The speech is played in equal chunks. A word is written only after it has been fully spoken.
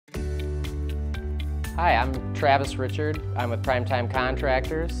Hi, I'm Travis Richard. I'm with Primetime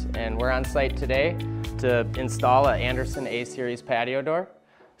Contractors, and we're on site today to install an Andersen A-Series patio door.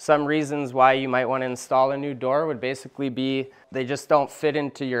 Some reasons why you might want to install a new door would basically be they just don't fit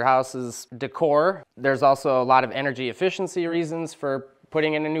into your house's decor. There's also a lot of energy efficiency reasons for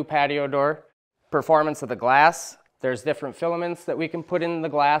putting in a new patio door. Performance of the glass. There's different filaments that we can put in the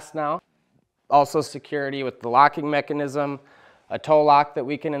glass now. Also security with the locking mechanism, a toe lock that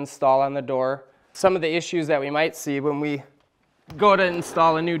we can install on the door. Some of the issues that we might see when we go to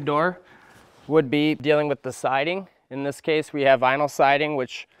install a new door would be dealing with the siding. In this case, we have vinyl siding,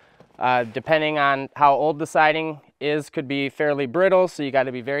 which depending on how old the siding is, could be fairly brittle, so you got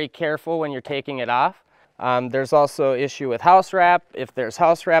to be very careful when you're taking it off. There's also issue with house wrap. If there's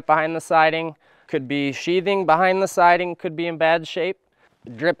house wrap behind the siding, could be sheathing behind the siding, could be in bad shape.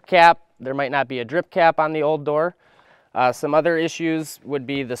 Drip cap, there might not be a drip cap on the old door. Some other issues would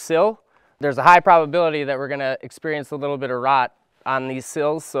be the sill. There's a high probability that we're going to experience a little bit of rot on these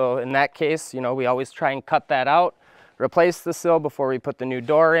sills, so in that case, we always try and cut that out, replace the sill before we put the new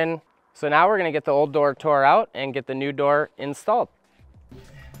door in. So now we're going to get the old door tore out and get the new door installed.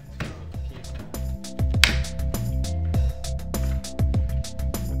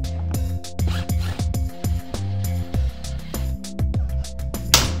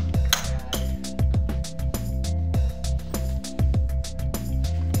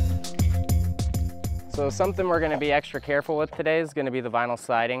 So something we're going to be extra careful with today is going to be the vinyl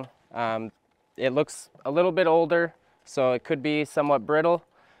siding. It looks a little bit older, so it could be somewhat brittle.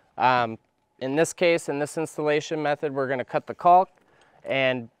 In this case, in this installation method, we're going to cut the caulk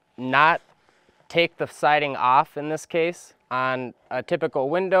and not take the siding off in this case. On a typical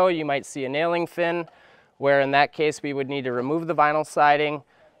window, you might see a nailing fin, where in that case we would need to remove the vinyl siding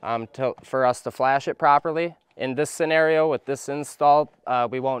for us to flash it properly. In this scenario, with this install,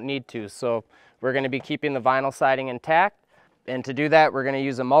 we won't need to. So we're going to be keeping the vinyl siding intact. And to do that, we're going to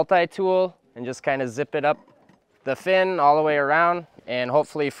use a multi-tool and just kind of zip it up the fin all the way around and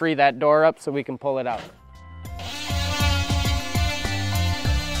hopefully free that door up so we can pull it out.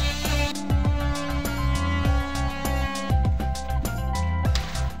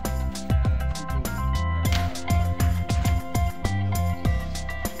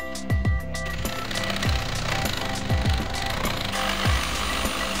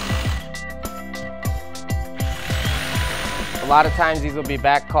 A lot of times these will be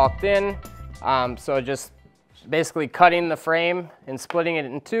back caulked in, so just basically cutting the frame and splitting it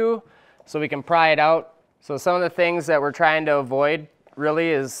in two so we can pry it out. So some of the things that we're trying to avoid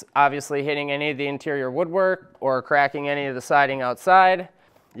really is obviously hitting any of the interior woodwork or cracking any of the siding outside.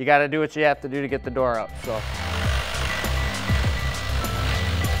 You got to do what you have to do to get the door out. So.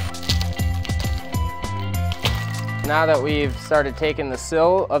 Now that we've started taking the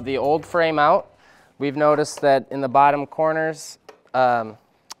sill of the old frame out, we've noticed that in the bottom corners of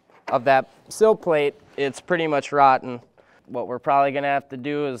that sill plate, it's pretty much rotten. What we're probably going to have to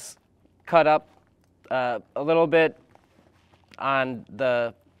do is cut up a little bit on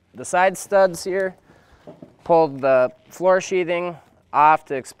the side studs here, pull the floor sheathing off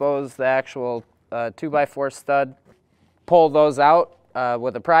to expose the actual 2x4 stud, pull those out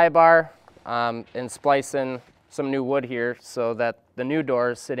with a pry bar, and splice in some new wood here so that the new door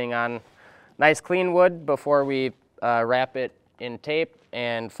is sitting on nice clean wood before we wrap it in tape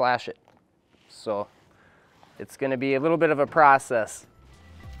and flash it. So it's going to be a little bit of a process.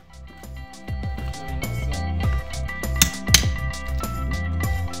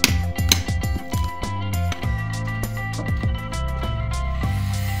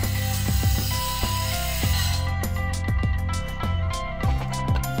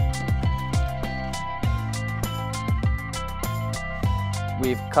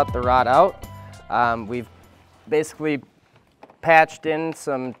 We've cut the rod out. We've basically patched in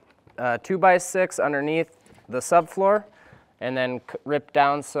some 2x6 underneath the subfloor and then ripped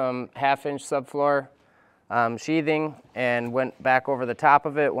down some 1/2-inch subfloor sheathing and went back over the top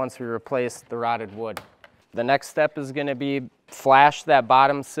of it once we replaced the rotted wood. The next step is going to be flash that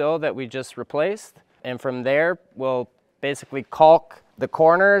bottom sill that we just replaced, and from there we'll basically caulk the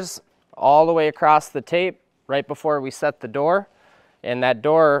corners all the way across the tape right before we set the door. And that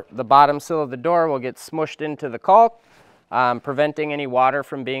door, the bottom sill of the door, will get smushed into the caulk, preventing any water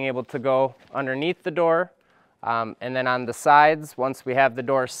from being able to go underneath the door. And then on the sides, once we have the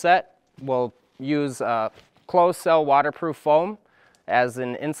door set, we'll use closed cell waterproof foam as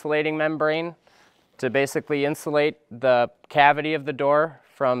an insulating membrane to basically insulate the cavity of the door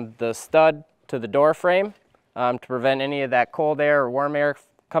from the stud to the door frame to prevent any of that cold air or warm air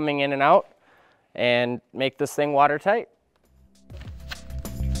coming in and out, and make this thing watertight.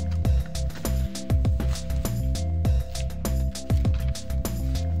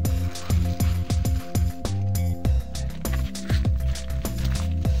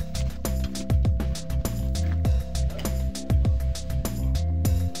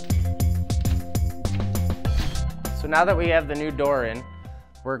 now that we have the new door in,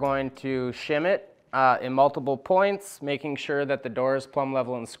 we're going to shim it in multiple points, making sure that the door is plumb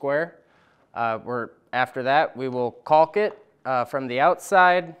level and square. After that, we will caulk it from the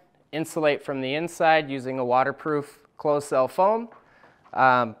outside, insulate from the inside using a waterproof closed cell foam,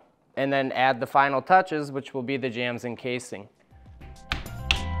 and then add the final touches, which will be the jambs and casing.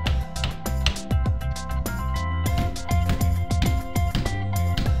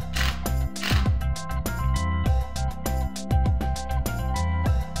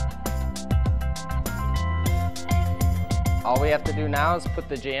 All we have to do now is put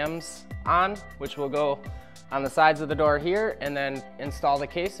the jambs on, which will go on the sides of the door here, and then install the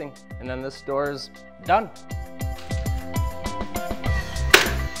casing, and then this door is done.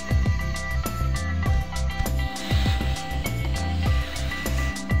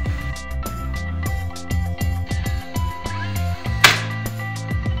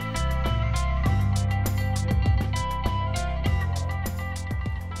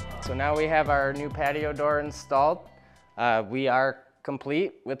 So now we have our new patio door installed. We are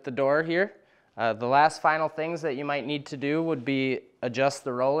complete with the door here. The last final things that you might need to do would be adjust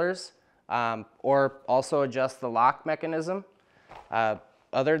the rollers or also adjust the lock mechanism.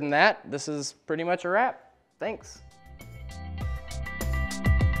 Other than that, this is pretty much a wrap. Thanks.